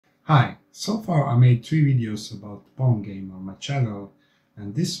Hi, so far I made 3 videos about Pong Game on my channel,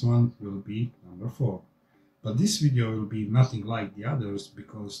 and this one will be number 4. But this video will be nothing like the others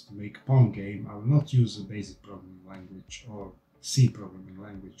because to make Pong Game I will not use a basic programming language or C programming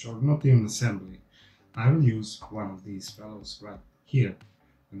language or not even assembly. I will use one of these fellows right here,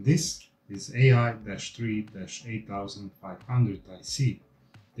 and this is AI-3-8500 IC.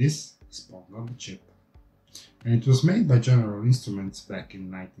 This is Pong on the chip. And it was made by General Instruments back in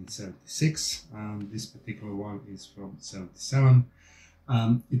 1976, and this particular one is from 77.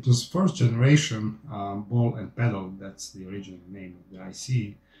 It was first generation ball and pedal, that's the original name of the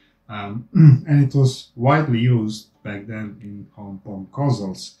IC, and it was widely used back then in home Pong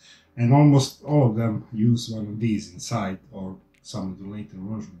consoles, and almost all of them use one of these inside, or some of the later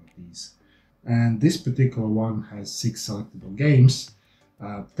version of these. And this particular one has 6 selectable games.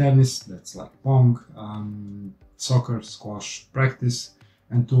 Tennis, that's like Pong, soccer, squash, practice,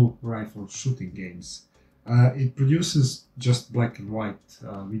 and 2 rifle shooting games. It produces just black and white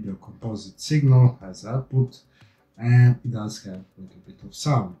video composite signal as output, and it does have a little bit of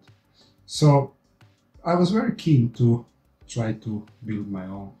sound. So I was very keen to try to build my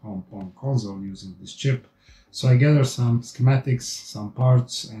own home Pong console using this chip. So I gathered some schematics, some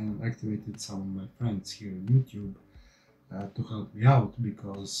parts, and activated some of my friends here on YouTube to help me out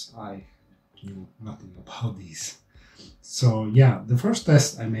because I knew nothing about these. So yeah, the first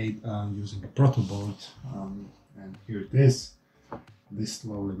test I made using a protoboard, and here it is. This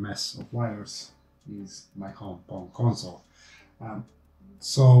lovely mess of wires is my home Pong console.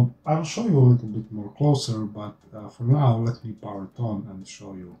 So I'll show you a little bit more closer, but for now let me power it on and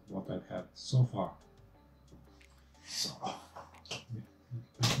show you what I've had so far. So, a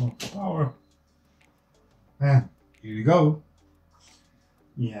bit more power, and here you go.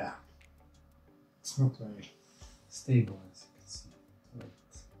 Yeah, it's not very stable as you can see. Wait,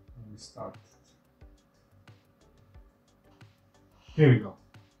 let me start it. Here we go.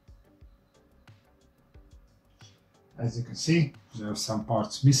 As you can see, there are some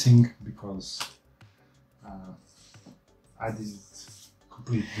parts missing because I didn't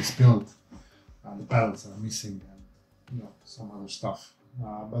complete this build. The pedals are missing and some other stuff.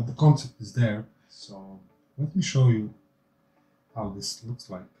 But the concept is there, so let me show you how this looks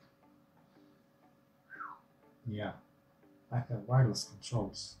like. Yeah, I have wireless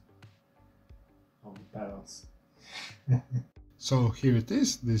controls of the pedals. So here it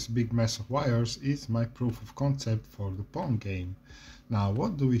is. This big mess of wires is my proof of concept for the Pong game. Now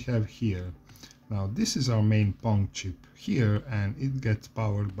what do we have here? Now this is our main Pong chip here, and it gets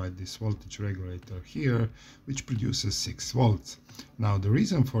powered by this voltage regulator here, which produces 6 volts. Now the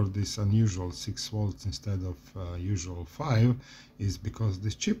reason for this unusual 6 volts instead of usual 5 is because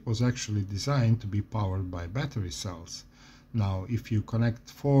this chip was actually designed to be powered by battery cells. Now if you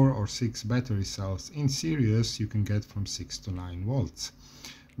connect 4 or 6 battery cells in series, you can get from 6 to 9 volts.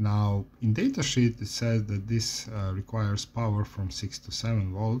 Now in datasheet it says that this requires power from 6 to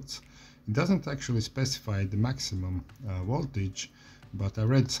 7 volts. It doesn't actually specify the maximum voltage, but I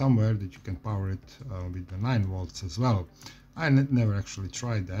read somewhere that you can power it with the 9 volts as well. I never actually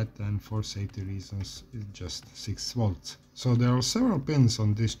tried that, and for safety reasons it's just 6 volts. So there are several pins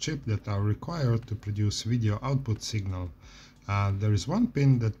on this chip that are required to produce video output signal. There is one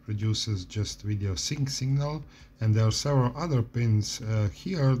pin that produces just video sync signal, and there are several other pins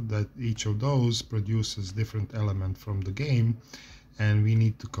here that each of those produces different element from the game, and we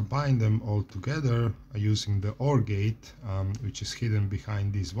need to combine them all together using the OR gate, which is hidden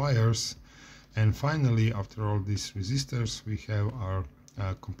behind these wires. And finally, after all these resistors, we have our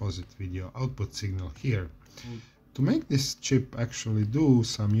composite video output signal here. To make this chip actually do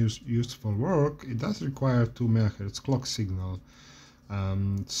some useful work, it does require 2 MHz clock signal.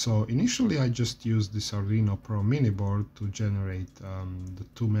 So initially I just used this Arduino Pro mini board to generate the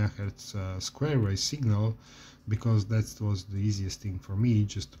 2 MHz square wave signal, because that was the easiest thing for me,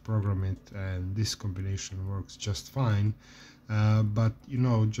 just to program it, and this combination works just fine. But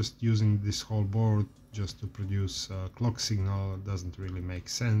just using this whole board just to produce a clock signal doesn't really make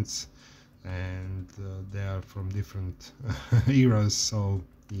sense, and they are from different eras, so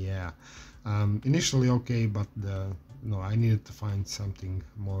yeah, initially okay, but I needed to find something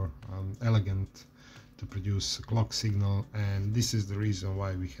more elegant to produce a clock signal, and this is the reason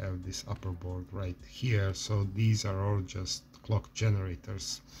why we have this upper board right here. So these are all just clock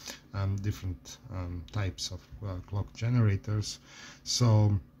generators, different types of clock generators.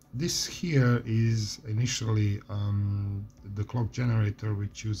 So this here is initially the clock generator,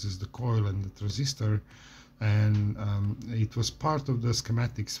 which uses the coil and the transistor and it was part of the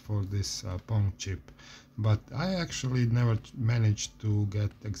schematics for this Pong chip, but I actually never managed to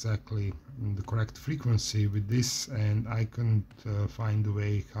get exactly the correct frequency with this, and I couldn't find a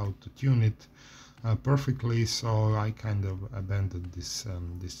way how to tune it perfectly, so I kind of abandoned this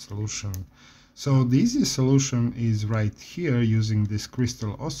solution. So the easiest solution is right here using this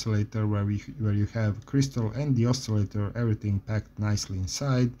Crystal Oscillator, where you have crystal and the oscillator, everything packed nicely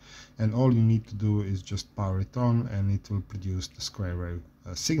inside, and all you need to do is just power it on and it will produce the square wave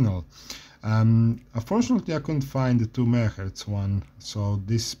signal. Unfortunately, I couldn't find the 2 MHz one, so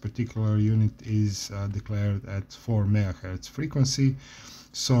this particular unit is declared at 4 MHz frequency.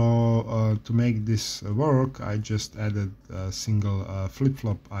 So to make this work, I just added a single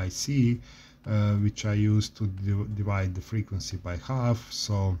flip-flop IC, which I use to divide the frequency by half.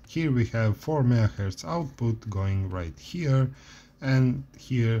 So here we have 4 MHz output going right here, and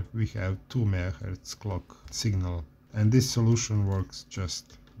here we have 2 MHz clock signal, and this solution works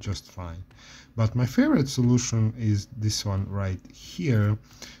just fine. But my favorite solution is this one right here,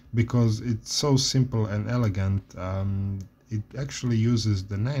 because it's so simple and elegant. It actually uses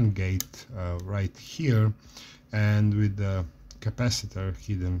the NAND gate right here, and with the capacitor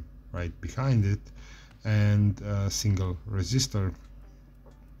hidden right behind it, and a single resistor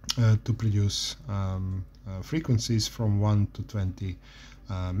to produce frequencies from 1 to 20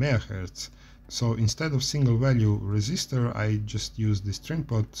 megahertz. So instead of single value resistor, I just use this trim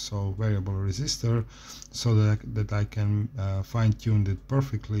pot, so variable resistor, so that I can fine tune it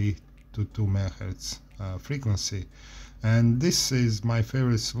perfectly to 2 megahertz frequency. And this is my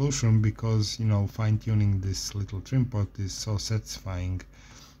favorite solution because, you know, fine tuning this little trim pot is so satisfying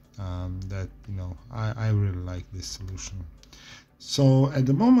that, you know, I really like this solution. So at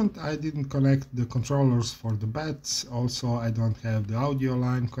the moment I didn't connect the controllers for the bats. Also, I don't have the audio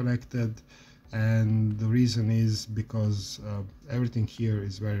line connected, and the reason is because everything here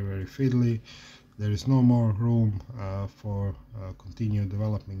is very fiddly. There is no more room for continue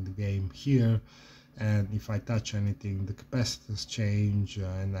developing the game here, and if I touch anything, the capacitors change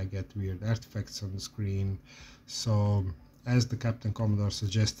and I get weird artifacts on the screen. So as the Captain Commodore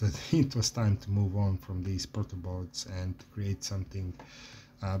suggested, it was time to move on from these protoboards and to create something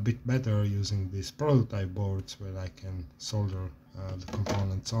a bit better using these prototype boards where I can solder the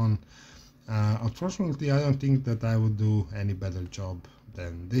components on. Unfortunately, I don't think that I would do any better job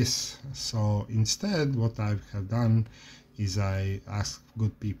than this. So instead, what I have done is I asked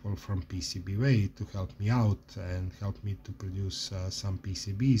good people from PCBWay to help me out and help me to produce some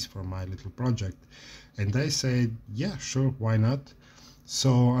PCBs for my little project. And they said, yeah, sure, why not?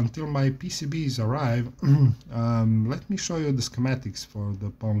 So until my PCBs arrive, let me show you the schematics for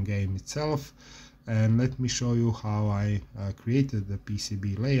the Pong game itself, and let me show you how I created the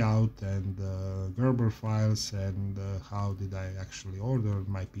PCB layout and Gerber files, and how did I actually order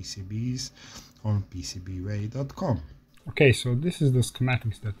my PCBs on PCBWay.com. Okay, so this is the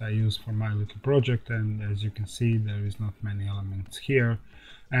schematics that I use for my little project, and as you can see, there is not many elements here.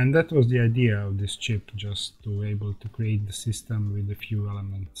 And that was the idea of this chip, just to be able to create the system with a few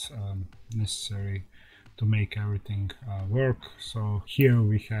elements necessary to make everything work. So here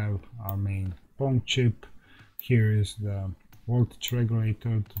we have our main Pong chip. Here is the voltage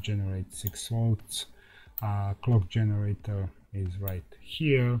regulator to generate 6 volts. Clock generator is right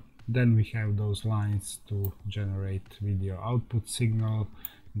here. Then we have those lines to generate video output signal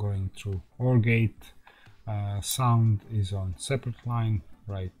going through OR gate. Sound is on separate line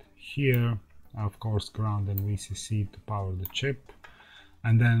right here. Of course, ground and VCC to power the chip.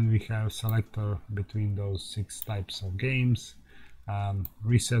 And then we have selector between those 6 types of games.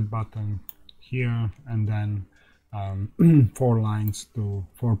 Reset button here, and then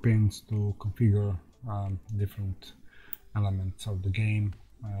 4 pins to configure different elements of the game.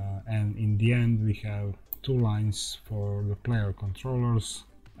 And in the end we have 2 lines for the player controllers,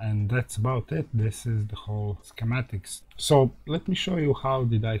 and that's about it. This is the whole schematics. So let me show you how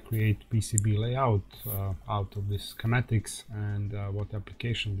did I create PCB layout out of this schematics, and what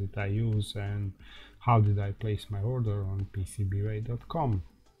application did I use, and how did I place my order on PCBWay.com.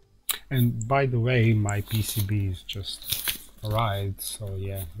 And by the way, my PCB is just arrived, so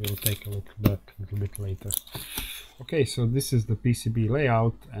yeah, we'll take a look at that a little bit later. Okay, so this is the PCB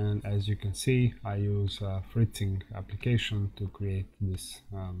layout, and as you can see, I use a fritzing application to create this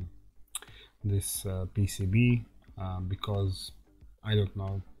PCB because I don't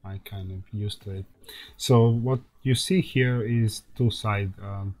know, I kind of used to it. So what you see here is 2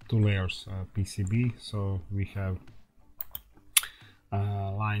 layers PCB. So we have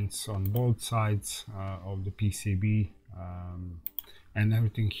lines on both sides of the PCB, and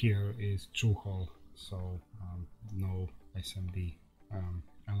everything here is through hole. so no SMD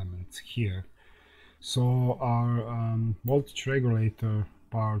elements here. So our voltage regulator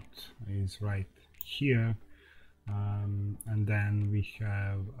part is right here, and then we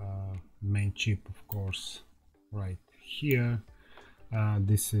have main chip, of course, right here.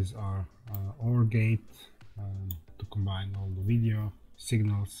 This is our OR gate to combine all the video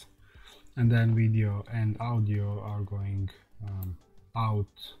signals, and then video and audio are going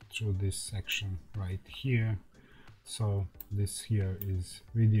out through this section right here. So this here is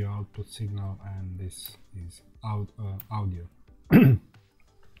video output signal, and this is audio.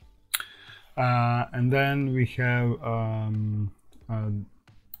 And then we have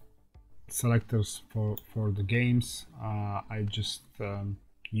selectors for the games. I just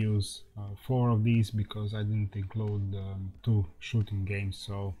use 4 of these because I didn't include 2 shooting games,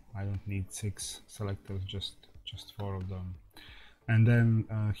 so I don't need 6 selectors, just 4 of them. And then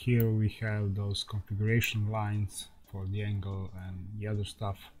here we have those configuration lines for the angle and the other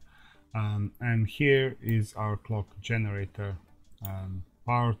stuff. And here is our clock generator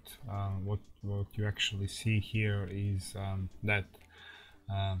part. What you actually see here is that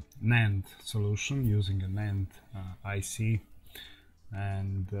NAND solution using a NAND IC,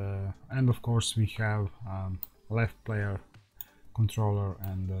 and of course we have left player controller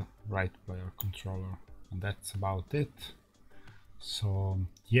and the right player controller, and that's about it. So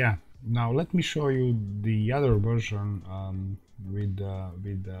yeah, now let me show you the other version with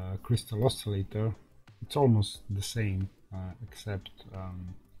Crystal Oscillator. It's almost the same, except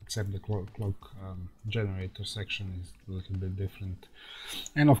the clock generator section is a little bit different.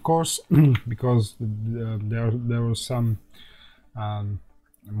 And of course, because there were some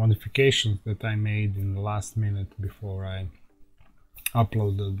modifications that I made in the last minute before I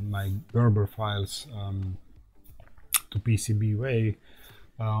uploaded my Gerber files to PCBWay.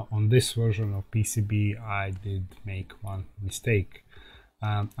 On this version of PCB I did make one mistake.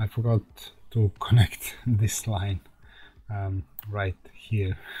 I forgot to connect this line right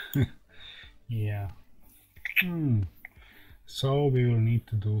here. Yeah. So we will need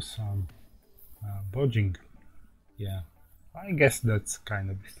to do some bodging. Yeah, I guess that's kind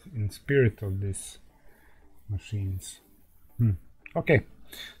of in spirit of these machines. Okay,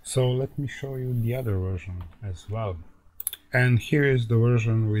 so let me show you the other version as well. And here is the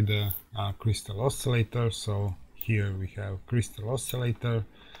version with the Crystal Oscillator. So here we have Crystal Oscillator,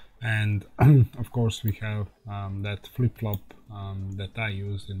 and of course we have that flip-flop that I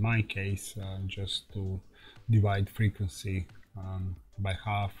used in my case just to divide frequency by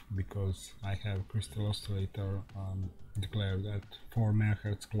half, because I have Crystal Oscillator declared at 4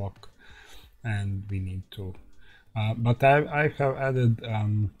 MHz clock, and we need to but I have added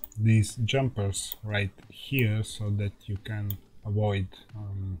these jumpers right here so that you can avoid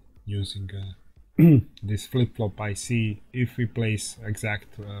using this flip-flop IC. If we place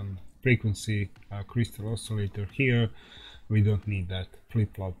exact frequency Crystal Oscillator here, we don't need that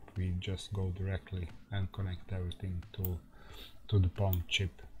flip-flop. We just go directly and connect everything to the Pong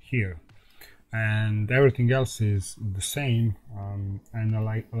chip here, and everything else is the same. And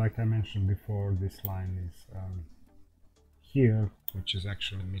like I mentioned before, this line is here, which is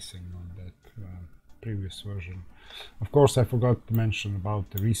actually missing on that previous version. Of course, I forgot to mention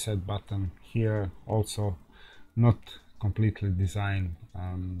about the reset button here, also not completely designed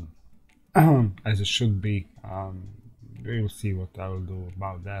as it should be. We will see what I will do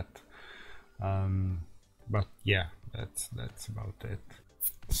about that, but yeah, that's about it.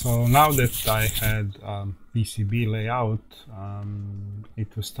 So now that I had PCB layout,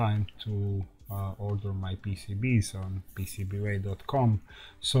 it was time to order my PCBs on PCBWay.com.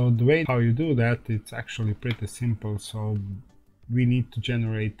 So the way how you do that, it's actually pretty simple. So we need to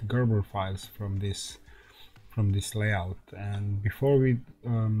generate Gerber files from this layout, and before we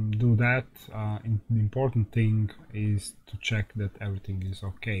do that, the important thing is to check that everything is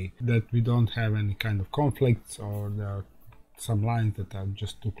okay, that we don't have any kind of conflicts, or there are some lines that are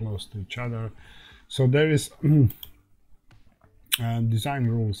just too close to each other. So there is design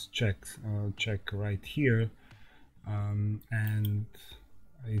rules check right here, and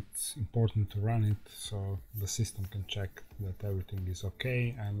it's important to run it so the system can check that everything is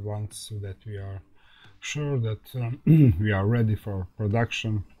okay. And once that we are sure that we are ready for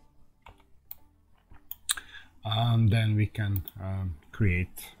production, then we can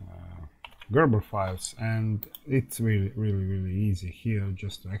create Gerber files, and it's really easy here,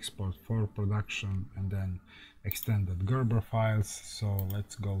 just to export for production and then extended Gerber files. So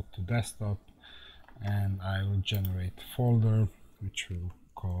let's go to desktop, and I will generate a folder which we'll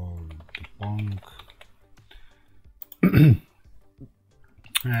call the Pong.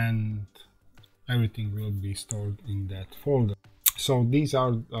 And everything will be stored in that folder. So these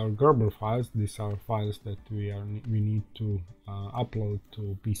are our Gerber files. These are files that we need to upload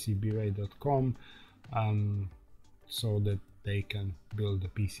to PCBWay.com so that they can build a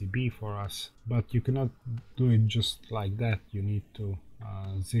PCB for us. But you cannot do it just like that. You need to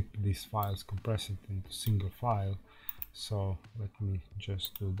zip these files, compress it into single file. So let me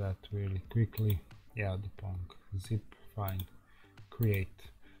just do that really quickly. Yeah, the Pong zip, fine, create.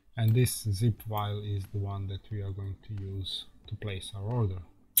 And this zip file is the one that we are going to use to place our order.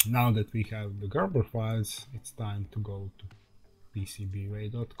 Now that we have the Gerber files, it's time to go to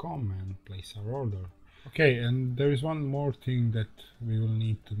PCBWay.com and place our order. Okay, and there is one more thing that we will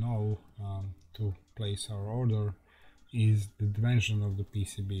need to know to place our order is the dimension of the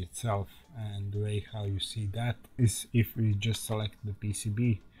PCB itself. And the way how you see that is if we just select the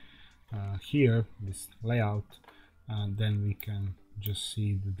PCB here, this layout, and then we can just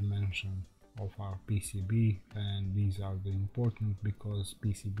see the dimension of our PCB, and these are the important because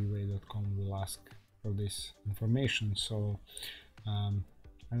PCBWay.com will ask for this information. So I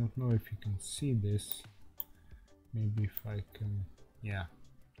don't know if you can see this. Maybe if I can, yeah,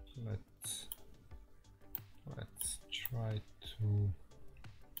 let's try to.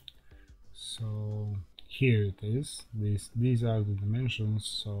 So here it is. These are the dimensions.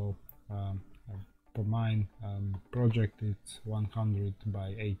 So for mine project, it's 100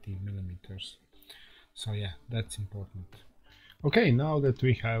 by 80 millimeters. So yeah, that's important. Okay, now that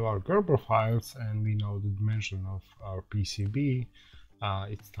we have our Gerber files and we know the dimension of our PCB,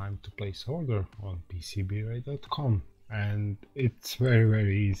 it's time to place order on PCBWay.com, and it's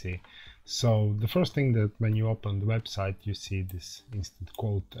very easy. So the first thing that when you open the website, you see this instant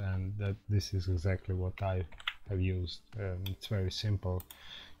quote, and that this is exactly what I have used. It's very simple.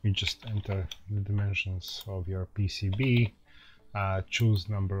 You just enter the dimensions of your PCB, choose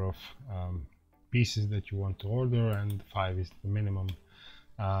number of pieces that you want to order, and 5 is the minimum.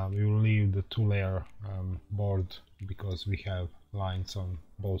 We will leave the 2-layer board because we have lines on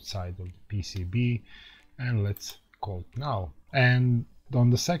both sides of the PCB, and let's quote now. And on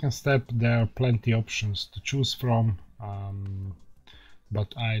the second step, there are plenty options to choose from,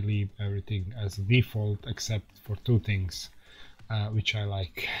 but I leave everything as default except for 2 things, which I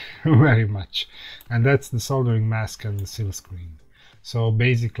like very much, and that's the soldering mask and the seal screen. So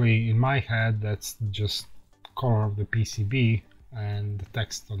basically, in my head, that's just color of the PCB and the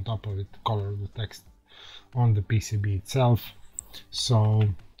text on top of it, color of the text on the PCB itself. So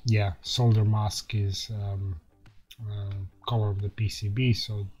yeah, solder mask is color of the PCB,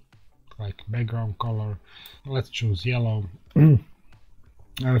 so like background color. Let's choose yellow. And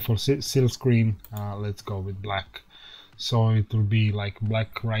for seal screen, let's go with black. So it will be like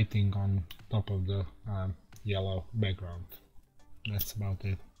black writing on top of the yellow background. That's about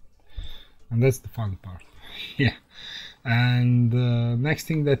it, and that's the fun part. Yeah. And the next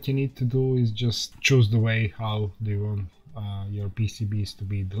thing that you need to do is just choose the way how do you want your PCBs to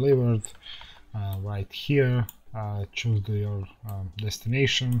be delivered. Right here, choose your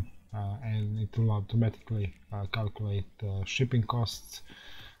destination, and it will automatically calculate shipping costs,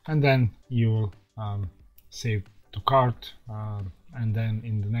 and then you will save to cart, and then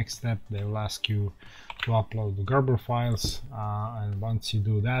in the next step they will ask you to upload the Gerber files, and once you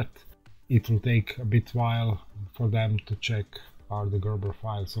do that, it will take a bit while for them to check are the Gerber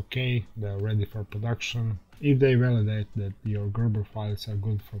files okay, they're ready for production. If they validate that your Gerber files are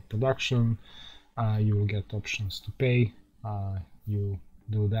good for production, you will get options to pay. You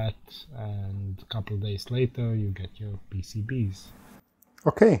do that, and a couple of days later you get your PCBs.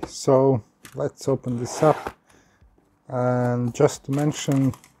 Okay, so let's open this up. And just to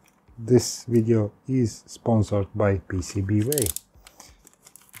mention, this video is sponsored by PCBWay.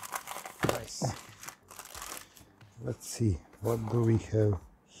 Nice. Let's see, what do we have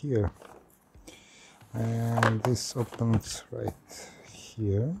here? And this opens right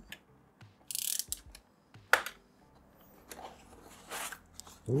here.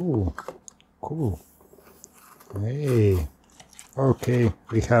 Ooh, cool. Hey, okay,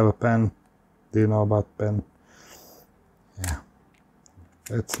 we have a pen. Do you know about pen? Yeah,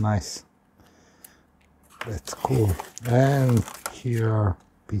 that's nice. That's cool. And here are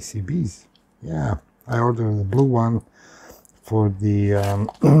PCBs. Yeah, I ordered the blue one for the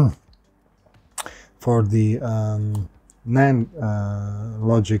NAND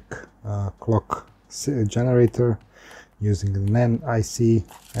logic clock generator using the NAND IC,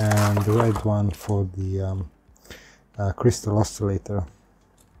 and the red one for the Crystal Oscillator.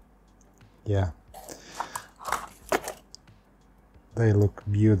 Yeah, they look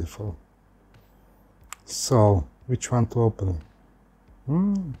beautiful. So which one to open?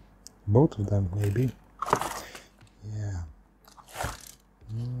 both of them maybe. Yeah.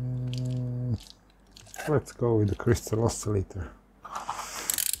 Let's go with the Crystal Oscillator.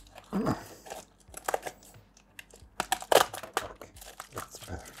 Okay, that's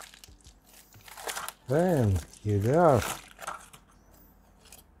better. Then here they are.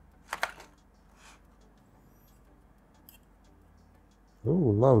 Oh,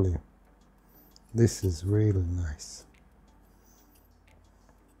 lovely. This is really nice.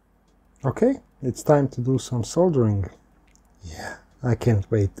 Okay, it's time to do some soldering. Yeah, I can't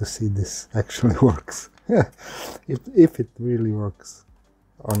wait to see this actually works. if it really works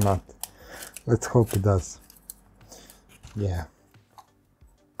or not. Let's hope it does. Yeah.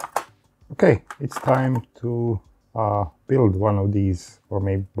 Okay, it's time to build one of these, or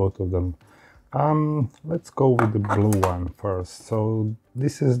maybe both of them. Let's go with the blue one first. So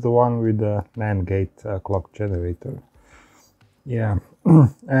this is the one with the NAND gate clock generator. Yeah,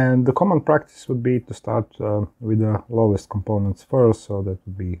 and the common practice would be to start with the lowest components first, so that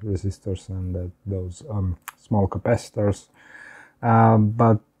would be resistors and those small capacitors.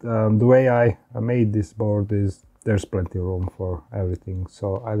 But the way I made this board is there's plenty of room for everything,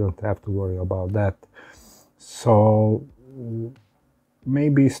 so I don't have to worry about that. So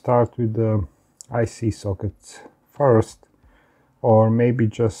maybe start with the IC sockets first, or maybe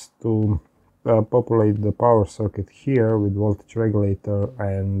just to populate the power circuit here with voltage regulator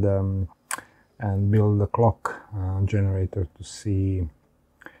and build the clock generator to see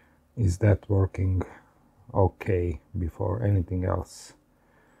is that working okay before anything else.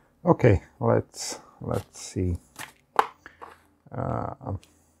 Okay, let's see.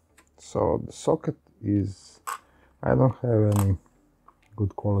 So the socket is, I don't have any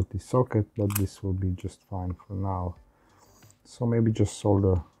good quality socket, but this will be just fine for now. So maybe just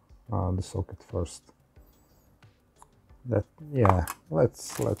solder the socket first. That, yeah,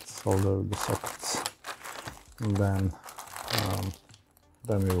 let's solder the sockets, and then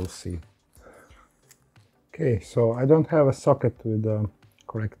we will see. Okay, so I don't have a socket with the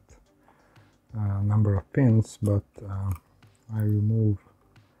correct number of pins, but I remove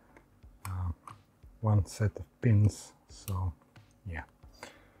one set of pins, so yeah,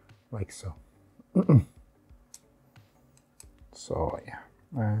 like so. So yeah,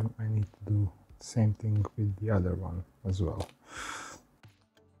 and I need to do the same thing with the other one as well.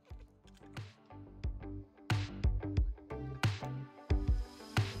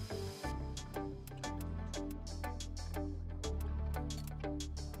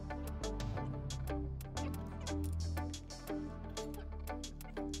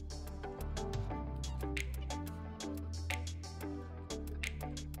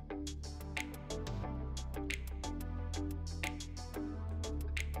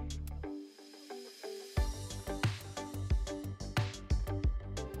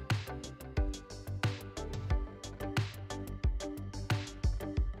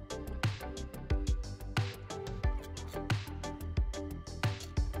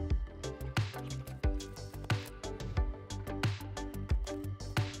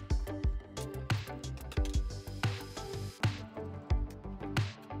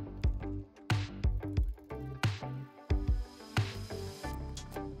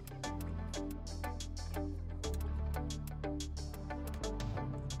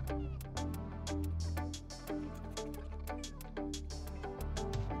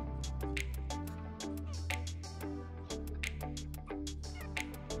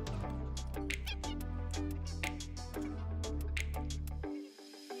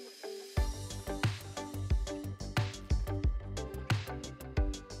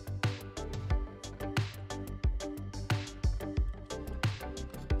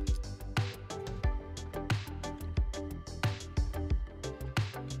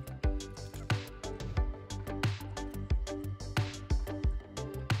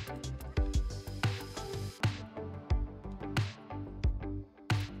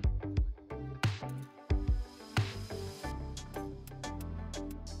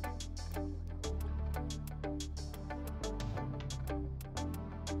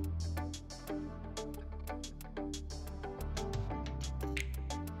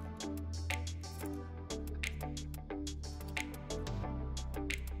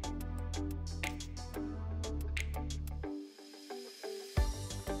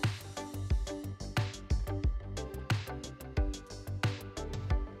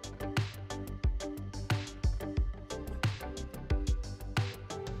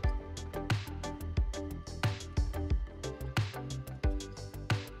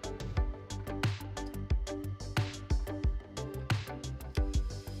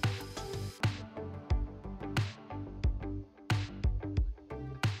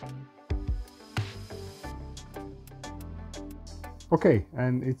 Okay,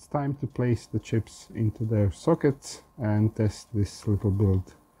 and it's time to place the chips into their sockets and test this little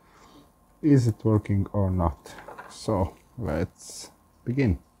build. Is it working or not? So let's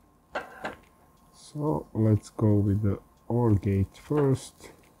begin. So let's go with the OR gate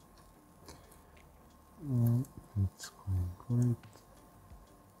first. It's going great.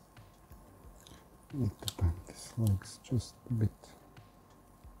 Need to bend these legs just a bit.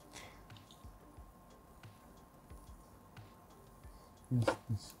 Is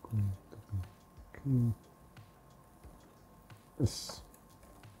this going to be okay? Yes.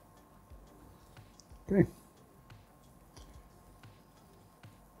 Okay.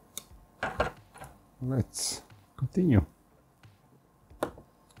 Let's continue.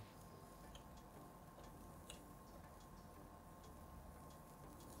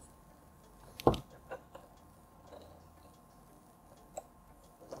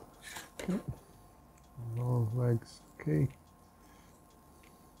 Okay. Lower legs, okay.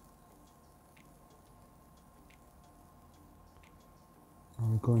 Are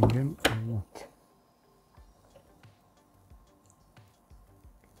we going in or not?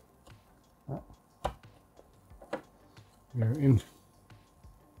 We are in.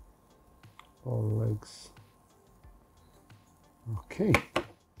 All legs. Okay.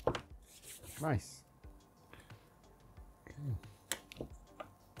 Nice. Okay.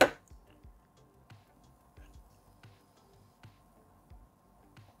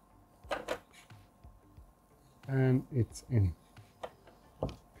 And it's in.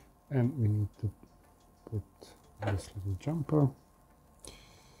 And we need to put this little jumper.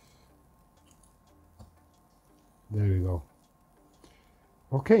 There we go.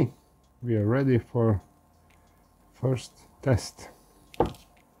 Okay, we are ready for first test.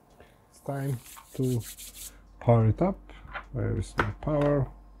 It's time to power it up. Where is my power?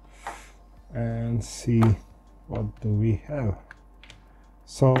 And see what do we have.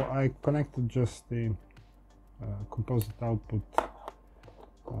 So I connected just the composite output,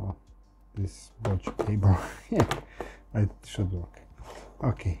 this bodge cable. Yeah, it should work.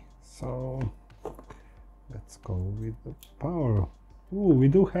 Okay, so let's go with the power. Ooh, we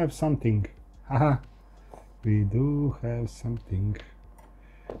do have something. Haha, we do have something.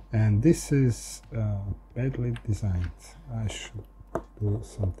 And this is badly designed. I should do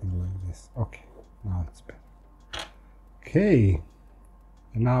something like this. Okay, now it's better. Okay,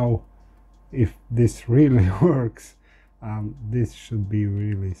 and now if this really works, this should be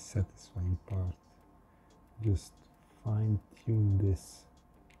really satisfying part. Just fine tune this.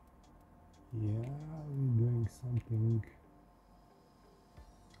 Yeah, we're doing something.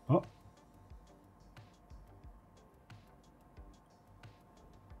 Oh.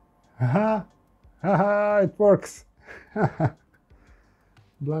 Haha! Haha! It works!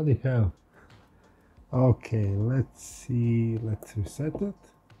 Bloody hell. Okay, let's see. Let's reset it.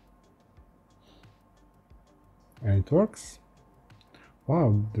 And it works.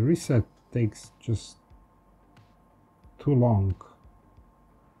 Wow, the reset takes just too long.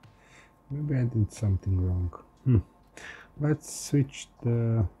 Maybe I did something wrong. Let's switch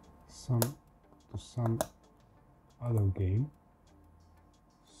to some other game.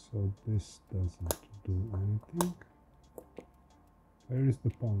 So this doesn't do anything. Where is the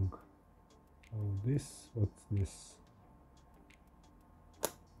Pong? Oh, this. What's this?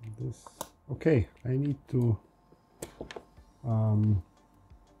 This. Okay, I need to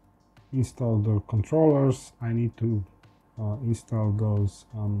install the controllers. I need to install those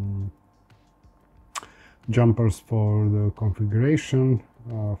jumpers for the configuration,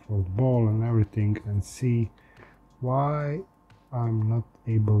 for the ball and everything, and see why I'm not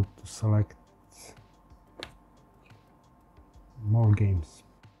able to select more games.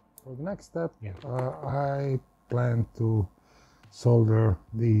 For the next step, I plan to solder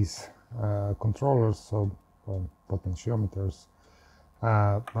these controllers, so potentiometers,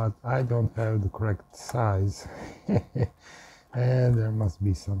 but I don't have the correct size and there must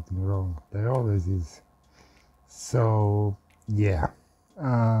be something wrong. There always is. So yeah,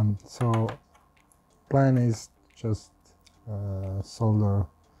 so plan is just solder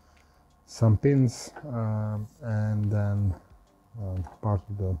some pins and then part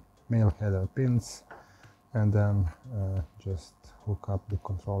of the male header pins, and then just hook up the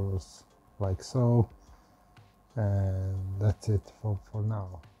controllers like so, and that's it for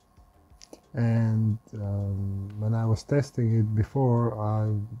now. And when I was testing it before,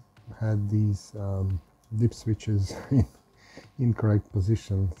 I had these dip switches in incorrect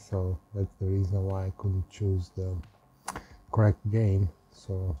position, so that's the reason why I couldn't choose the correct game.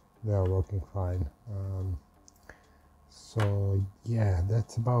 So they are working fine. So yeah,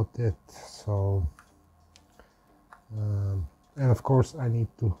 that's about it. So And of course I need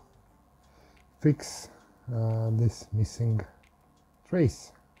to fix this missing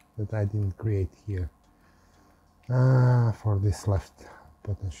trace that I didn't create here for this left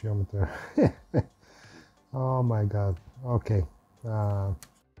potentiometer. Oh my god. Okay.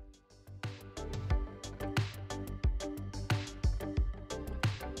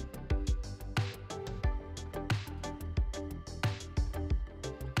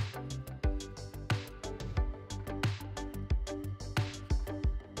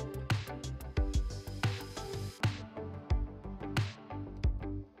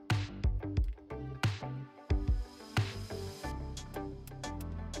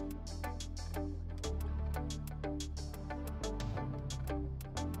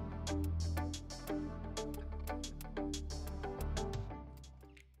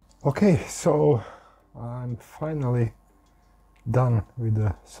 Okay, so I'm finally done with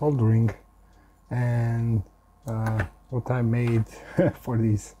the soldering, and what I made for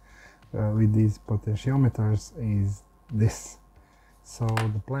these with these potentiometers is this. So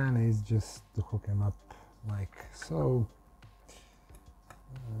the plan is just to hook them up like so,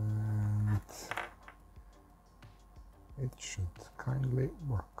 and it should kindly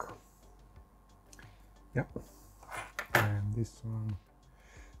work. Yep, and this one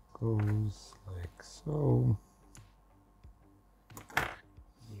goes like so.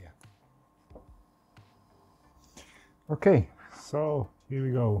 Yeah. Okay, so here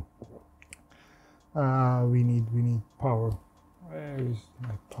we go. We need power. Where is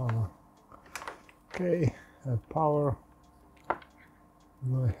my power? Okay, power.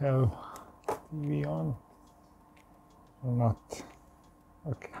 Do I have TV on or not?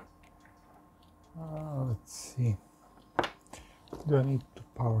 Okay. Let's see. Do I need to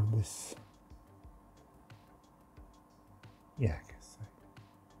power this? Yeah,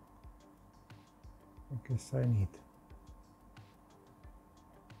 I guess I need.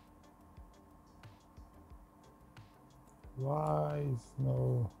 Why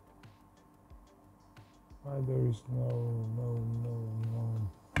there is no.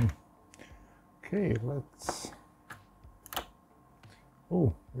 Okay, let's.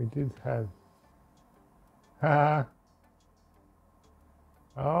 Oh, we did have.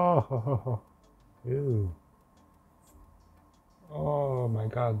 Oh, ew. Oh my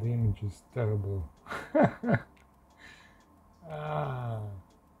god, the image is terrible.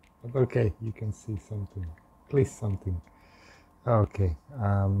 But okay, you can see something, at least something. Okay,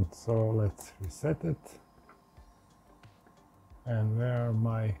 so let's reset it. And where are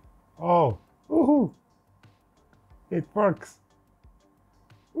my... Oh, woohoo! It works!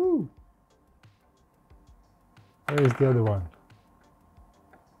 Woo! Where is the other one?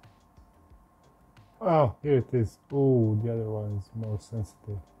 Oh, here it is. Oh, the other one is more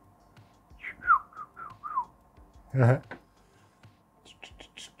sensitive. Oh,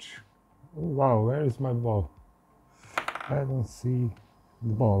 wow, where is my ball? I don't see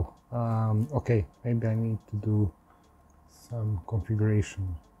the ball. Okay, maybe I need to do some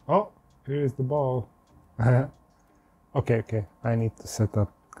configuration. Oh, here is the ball. Okay, I need to set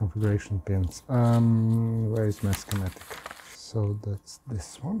up configuration pins. Where is my schematic? So that's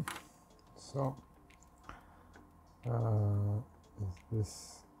this one. So is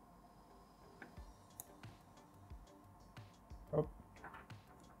this? Oh.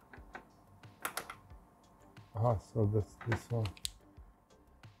 So that's this one.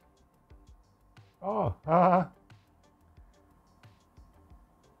 Oh,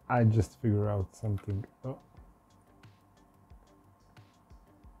 I just figured out something. Oh.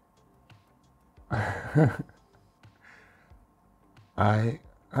 I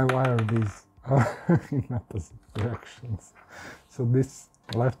wire these in opposite directions. So this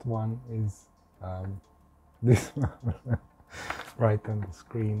left one is this one right on the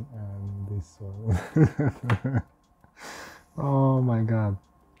screen, and this one. Oh my god.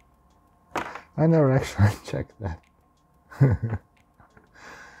 I never actually checked that.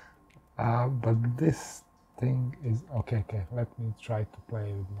 But this thing is okay. Let me try to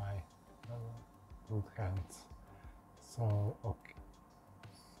play with my both hands. So okay.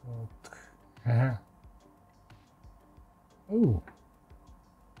 So oh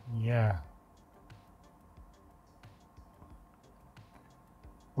yeah.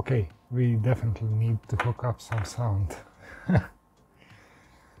 Okay, we definitely need to hook up some sound.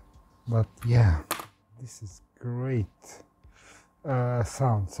 But yeah, this is great.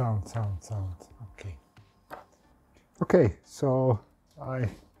 Sound. Okay, so I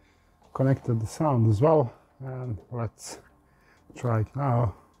connected the sound as well, and let's try it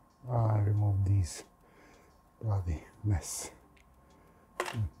now. I remove these bloody mess.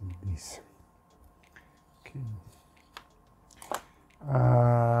 These. Okay.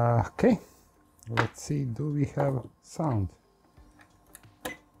 Okay, let's see, do we have sound?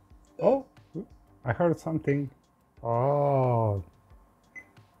 Oh, I heard something. Oh,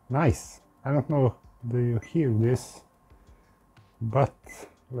 nice. I don't know, do you hear this? But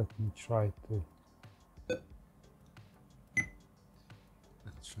let me try to...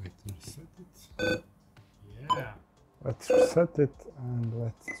 Let's try to reset it. Yeah. Let's reset it and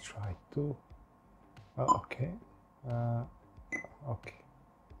let's try to... Oh, okay. Okay.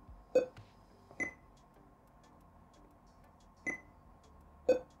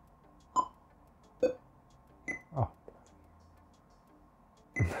 Oh.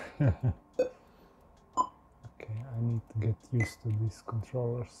 Okay, I need to get used to these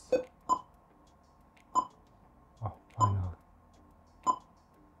controllers. Oh, finally.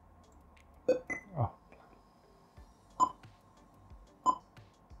 Oh.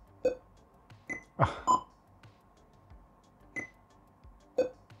 Ah.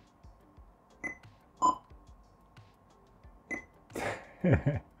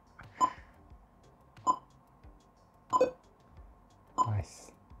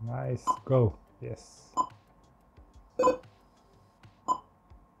 Nice, nice, go, yes.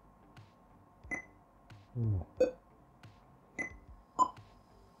 Ooh.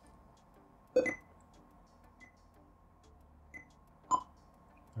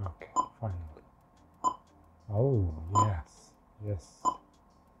 Okay, finally. Oh, yes, yes.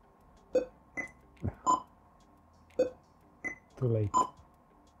 Too late.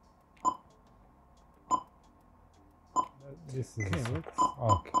 This is okay.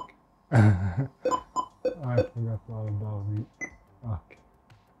 Okay. I forgot all about it. Okay.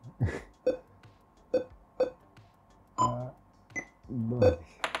 Buddy.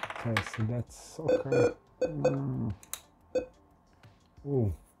 Okay, so that's soccer.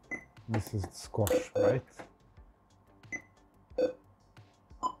 Ooh, this is squash, right?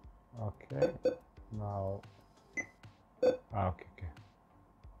 Okay. Now. Okay.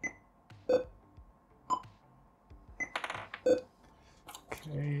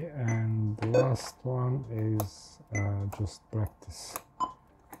 Okay, and the last one is just practice.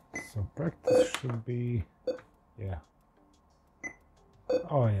 So practice should be, yeah.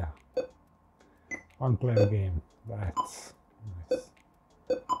 Oh yeah, one player game. That's nice.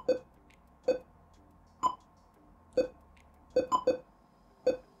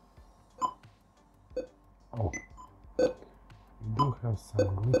 Oh, we do have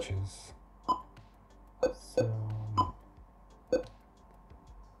some glitches. So.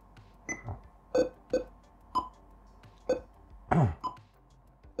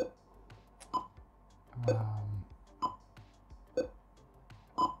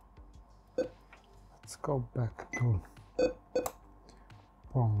 Let's go back to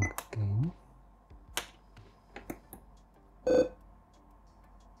Pong Game.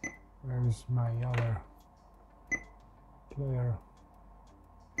 Where is my other player?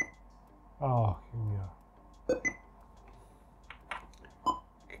 Oh, here we are.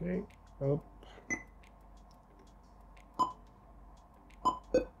 Okay, up.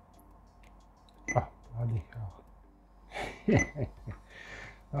 Oh, bloody hell.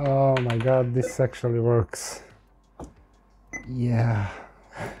 Oh my god, this actually works. Yeah.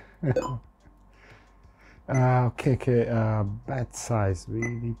 Okay, bat size. We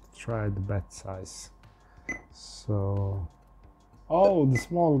need to try the bat size. So, oh, the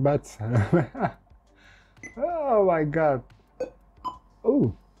small bat size. Oh my god.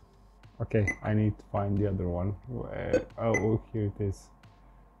 Oh. Okay, I need to find the other one. Where? Oh, here it is.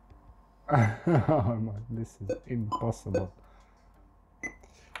 Oh man, this is impossible.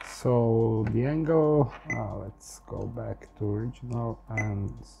 So the angle, let's go back to original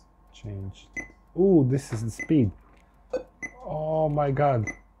and change. Oh, this is the speed. Oh my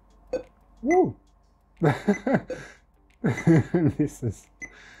god. Woo! This is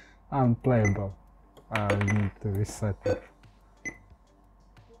unplayable. I need to reset it.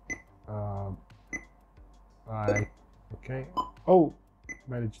 Right. Okay. Oh,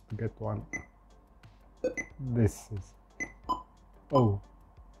 managed to get one. This is. Oh.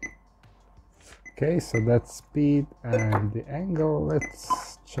 Okay, so that's speed and the angle.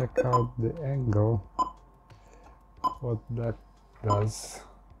 Let's check out the angle, what that does.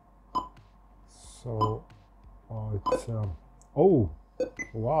 So, oh, it's oh,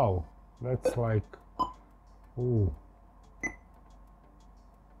 wow, that's like, oh.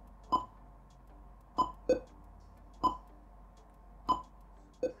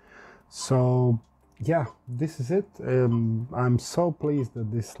 So yeah, this is it. I'm so pleased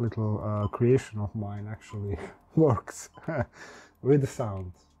that this little creation of mine actually works with the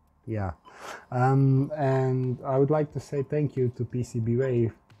sound. yeah. And I would like to say thank you to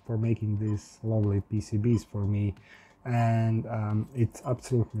PCBWay for making these lovely PCBs for me. And it's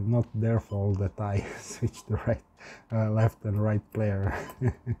absolutely not their fault that I switched the left and right player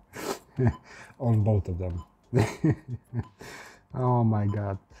on both of them. Oh my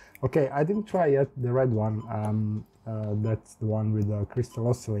god. Okay, I didn't try yet the red one. That's the one with the Crystal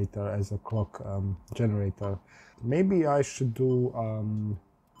Oscillator as a clock generator. Maybe I should do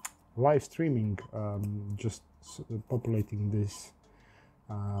live streaming, just populating this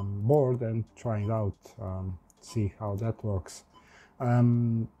board and trying it out, see how that works.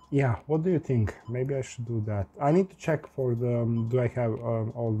 Yeah, what do you think? Maybe I should do that. I need to check for the do I have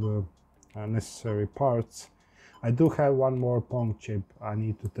all the necessary parts. I do have one more Pong chip. I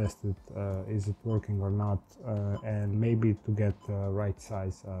need to test it, is it working or not, and maybe to get right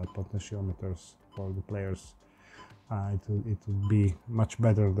size potentiometers for the players. It would be much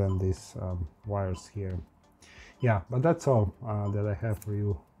better than these wires here. Yeah, but that's all that I have for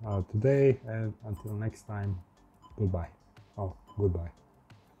you today, and until next time, goodbye. Oh, goodbye.